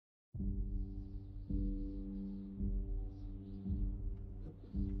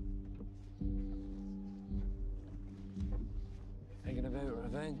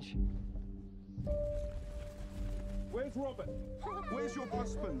revenge. Where's Robert? Where's your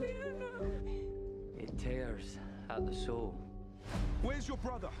husband? It tears at the soul. Where's your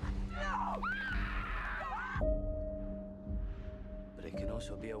brother? But it can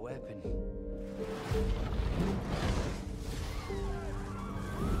also be a weapon.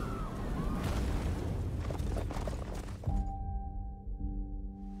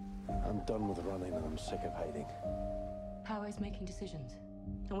 I'm done with running and I'm sick of hiding. Power is making decisions.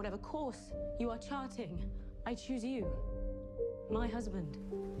 And whatever course you are charting, I choose you, my husband.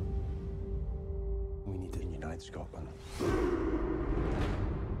 We need to unite Scotland.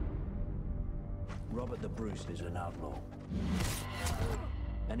 Robert the Bruce is an outlaw.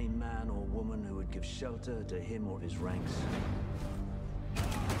 Any man or woman who would give shelter to him or his ranks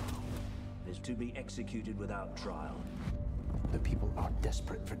is to be executed without trial. The people are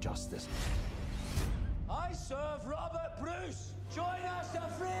desperate for justice. I serve Robert Bruce! Join us to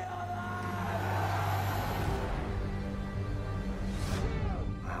free our land!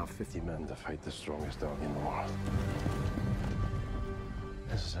 I have 50 men to fight the strongest army in the world.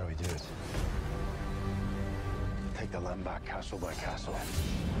 This is how we do it. Take the land back castle by castle.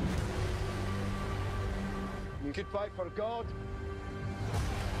 You could fight for God,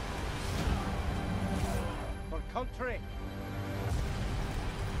 for country,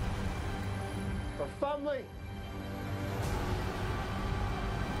 for family.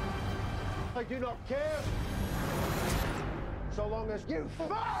 I do not care, so long as you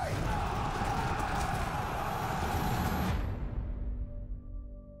fight!